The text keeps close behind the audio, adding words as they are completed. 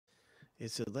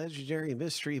It's a legendary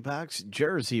mystery box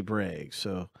jersey break.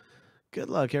 So good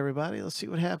luck, everybody. Let's see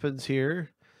what happens here.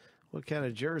 What kind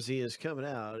of jersey is coming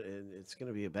out? And it's going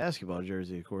to be a basketball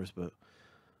jersey, of course, but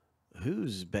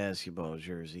whose basketball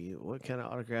jersey? What kind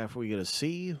of autograph are we going to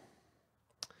see?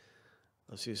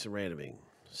 Let's see some randoming.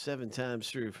 7 times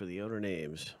through for the owner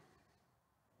names.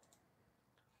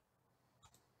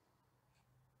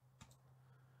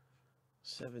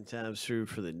 Seven times through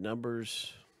for the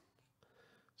numbers.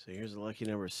 So here's the lucky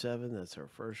number 7. That's our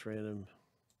first random.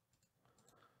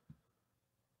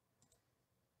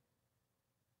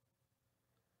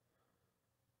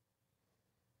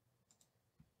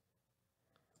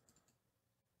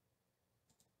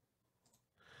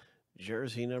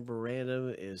 Jersey number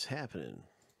random is happening.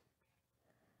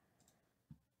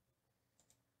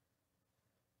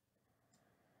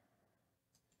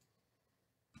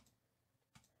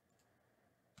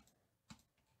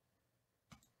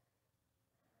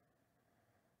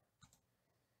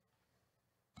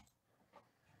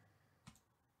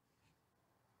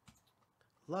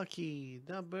 Lucky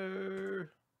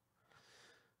number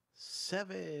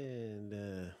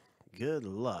 7. Good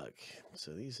luck.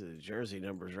 So these are the jersey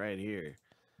numbers right here.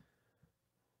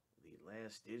 The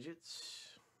last digits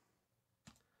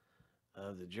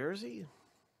of the jersey.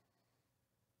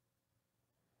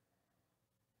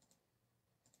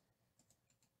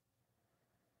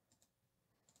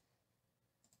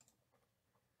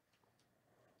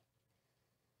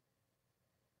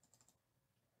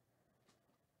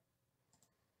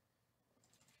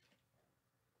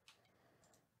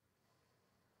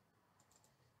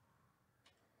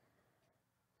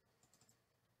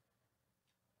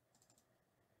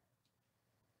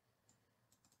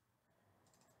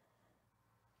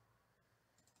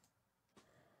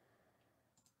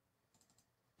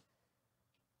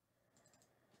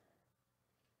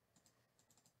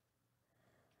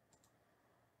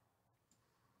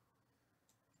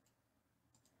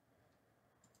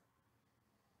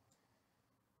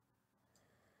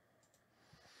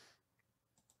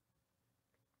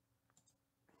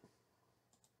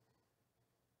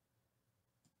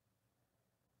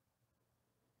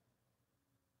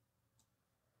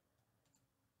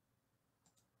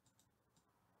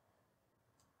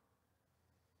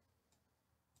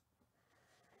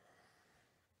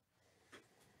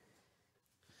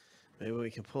 Maybe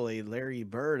we can pull a Larry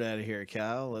Bird out of here,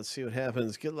 Kyle. Let's see what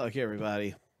happens. Good luck,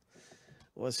 everybody.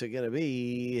 What's it going to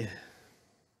be?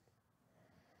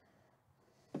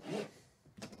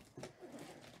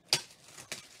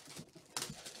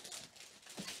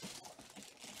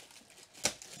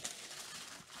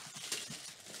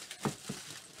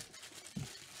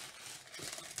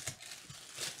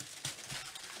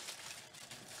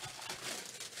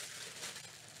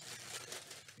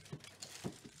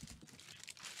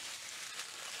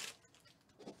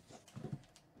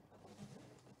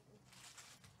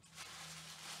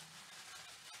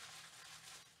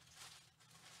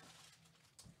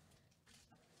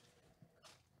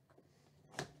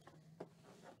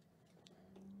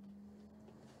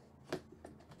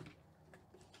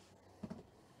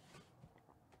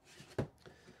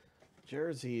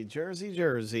 Jersey, jersey,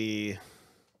 jersey.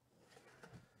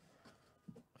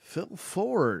 Phil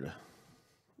Ford,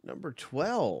 number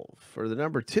 12 for the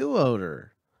number 2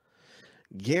 owner.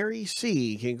 Gary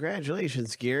C.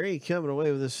 Congratulations, Gary, coming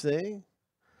away with this thing.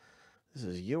 This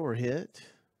is your hit.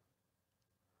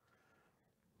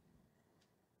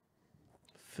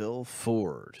 Phil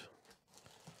Ford.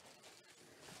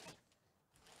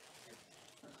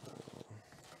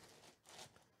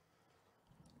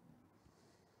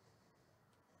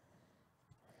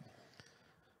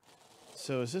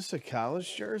 So is this a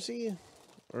college jersey?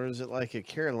 Or is it like a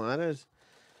Carolina?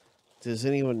 Does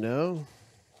anyone know?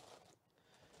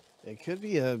 It could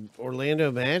be a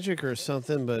Orlando Magic or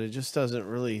something, but it just doesn't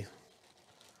really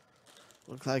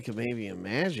look like it may be a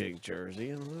Magic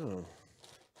jersey. I don't know.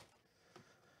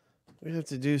 We have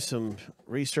to do some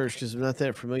research because I'm not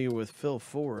that familiar with Phil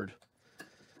Ford.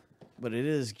 But it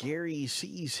is Gary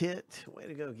C's hit. Way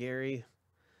to go, Gary.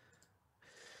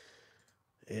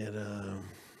 And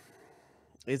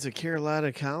it's a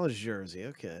Carolina college jersey.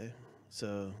 Okay.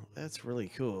 So that's really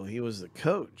cool. He was the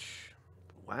coach.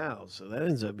 Wow. So that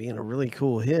ends up being a really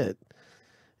cool hit.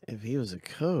 If he was a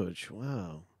coach.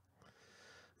 Wow.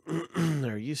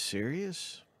 Are you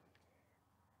serious?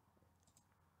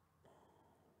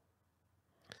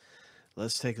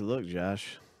 Let's take a look,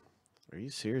 Josh. Are you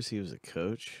serious? He was a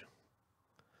coach?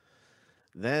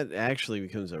 That actually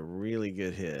becomes a really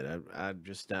good hit. I'm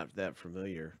just not that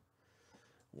familiar.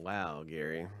 Wow,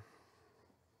 Gary.